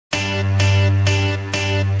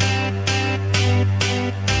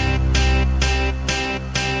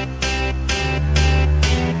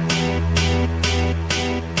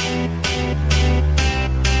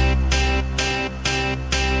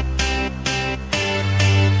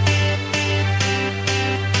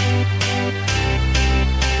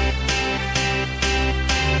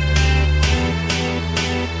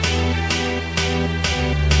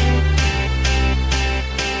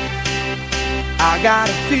got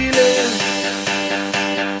a feeling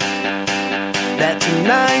that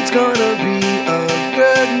tonight's gonna be a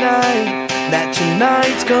good night. That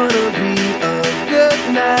tonight's gonna be a good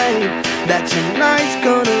night. That tonight's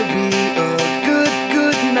gonna be a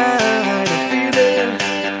good night. A feeling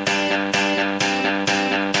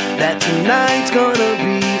that tonight's gonna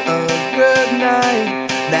be a good night.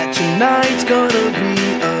 That tonight's gonna be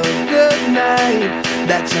a good night.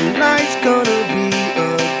 That tonight's gonna be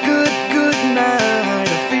a good night.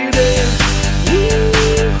 A feeling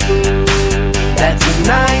that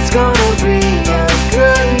tonight's gonna be a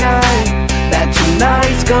good night. That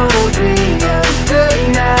tonight's gonna be a good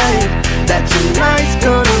night. That tonight's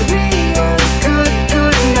gonna be a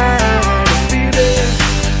good night. A feeling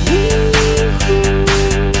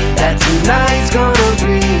that tonight's gonna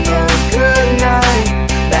be a good night.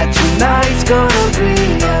 That tonight's gonna be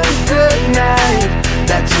a good night.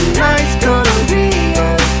 That tonight's gonna be a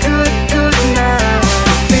good night.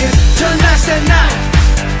 Tonight's the night.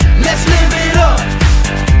 Let's live it up.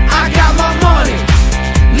 I got my money.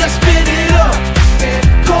 Let's spin it up.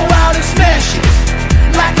 Go out and smash it.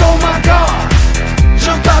 Like oh my God.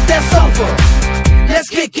 Jump out that sofa. Let's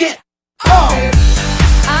get on.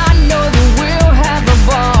 I know that we'll have a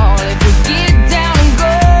ball if we get down and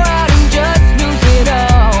go out and just lose it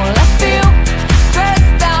all. I feel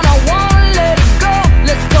stressed out, I wanna let it go.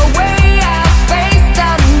 Let's go way out, spaced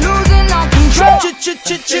out and losing all control.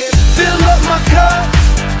 Fill up my cup,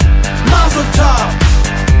 mazel tov.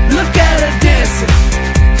 Look at her dancing,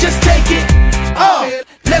 just take it off.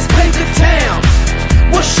 Let's paint the town,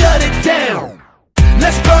 we'll shut it down.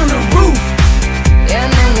 Let's burn the roof, and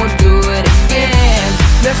then we'll do it again.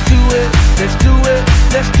 let's do it, let's do it,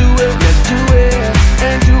 let's do it, let's do it,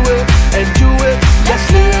 and do it, and do it. Let's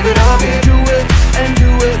live it up and do it, and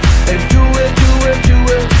do it, and do it, do it, do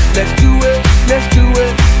it. Let's do it, let's do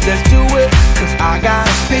it, let's do it. Cause I got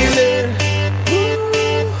a feeling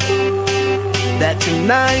that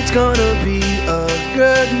tonight's gonna be a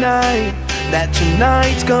good night. That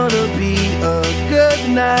tonight's gonna be a good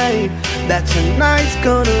night. That tonight's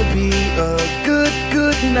gonna be a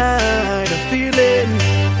good night. A feeling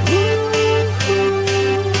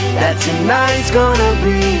that tonight's gonna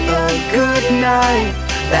be a good night.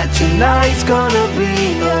 That tonight's gonna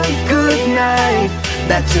be a good night.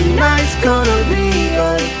 That tonight's gonna be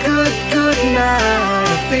a good night.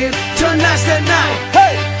 I feel tonight's the night.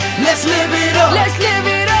 Hey, let's live it up. Let's live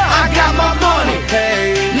it up. I got my money.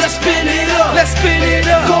 Hey, let's spin it up. Let's spin it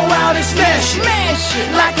up. Go out and smash it. Smash it.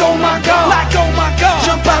 Like oh my God. Like oh my God.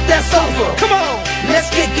 Jump out that sofa. Come on.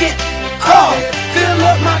 Let's get off. Fill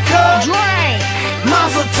up my cup. Drink.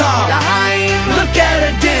 Mazel tov. L'chaim. Look at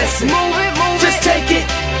her dancing. Move it, move Just it. take it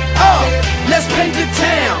off. Let's paint the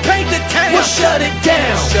town. Paint the town. We'll shut it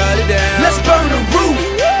down. Shut it down. Let's burn the roof.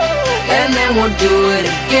 And then we'll do it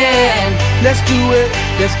again. Let's do it,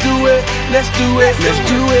 let's do it, let's do it, let's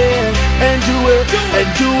do it, and do it, and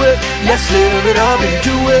do it. Let's live it up and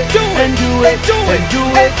do it, and do it, and do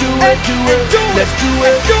it, do it, do it. Let's do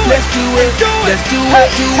it, let's do it, let's do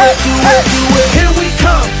it, do it, do it, do it. Here we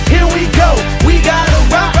come, here we go. We gotta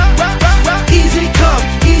rock, easy come,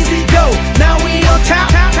 easy go. Now we on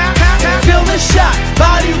top, feel the shot,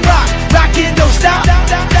 body rock, rock it, don't stop.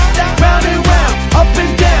 Round and round, up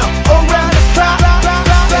and down, around the clock.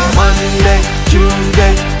 Monday,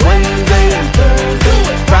 Tuesday, Wednesday, and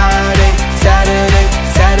Thursday, Friday, Saturday,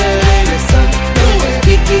 Saturday to Sunday.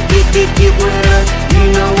 Get with us, you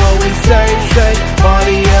know what we say.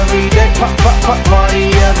 Party every day, party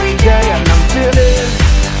every day.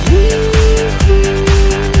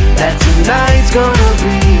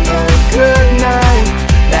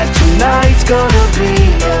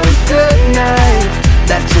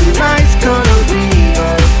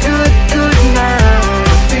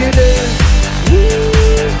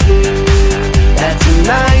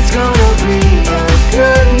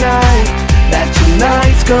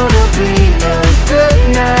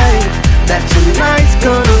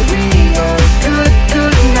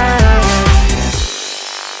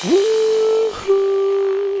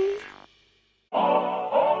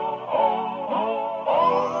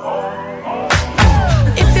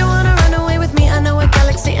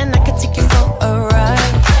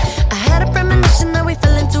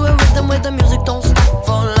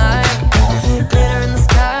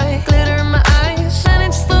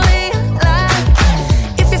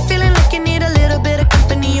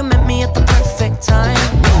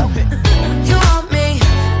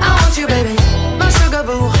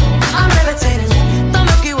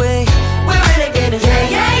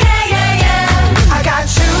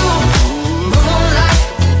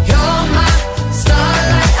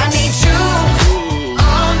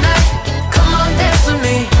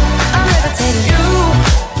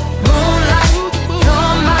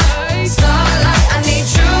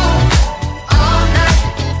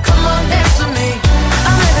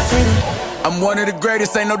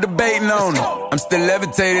 greatest, ain't no debating on it. I'm still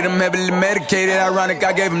levitated, I'm heavily medicated. Ironic,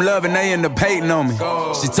 I gave him love and they end up hating on me.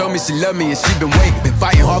 She told me she loved me and she been waiting. Been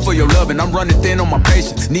fighting hard for your love and I'm running thin on my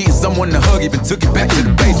patience. Needing someone to hug, even took it back to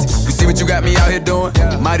the basics. You see what you got me out here doing?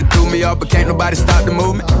 Might have threw me off, but can't nobody stop the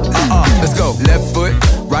movement. Let's go. Left foot,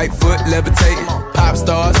 right foot, levitating. Pop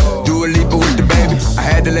stars, do a leap with the baby. I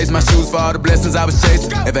had to lace my shoes for all the blessings I was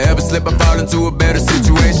chasing. If I ever slip, I fall into a better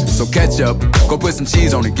situation. So catch up, go put some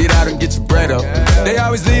cheese on it, get out and get your bread up. They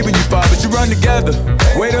always leave when you fall, but you run together.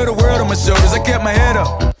 Weight of the world on my shoulders, I kept my head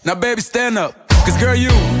up. Now baby, stand up, cause girl, you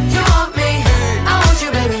want me, I want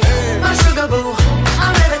you, baby. My sugar boo,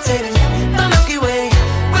 I'm levitating. The Milky Way,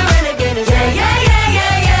 we're renegading. Yeah, yeah, yeah,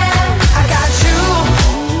 yeah, yeah. I got you,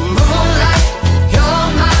 moonlight. You're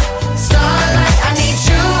my starlight. I need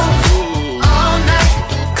you all night.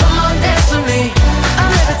 Come on, dance with me. I'm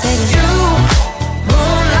levitating. You,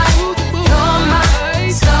 moonlight. You're my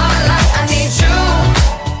starlight. I need you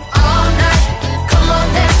all night. Come on,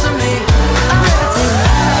 dance with me. I'm levitating.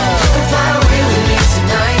 You can fly away with me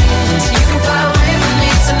tonight. You can fly away with me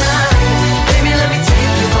tonight. Baby, let me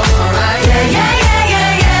take you for a ride. Yeah, yeah, yeah,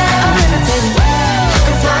 yeah, yeah. I'm levitating. You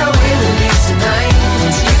can fly away with me tonight.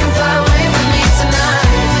 You can fly away with me tonight.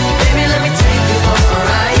 Baby, let me take you for a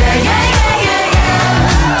ride. Yeah, yeah, yeah, yeah,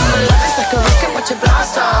 yeah. Love is like a rocket, watch it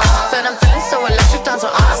blast off. And I'm feeling so electric, down so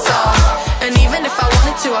awesome. And even if I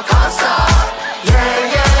wanted to, I can't stop.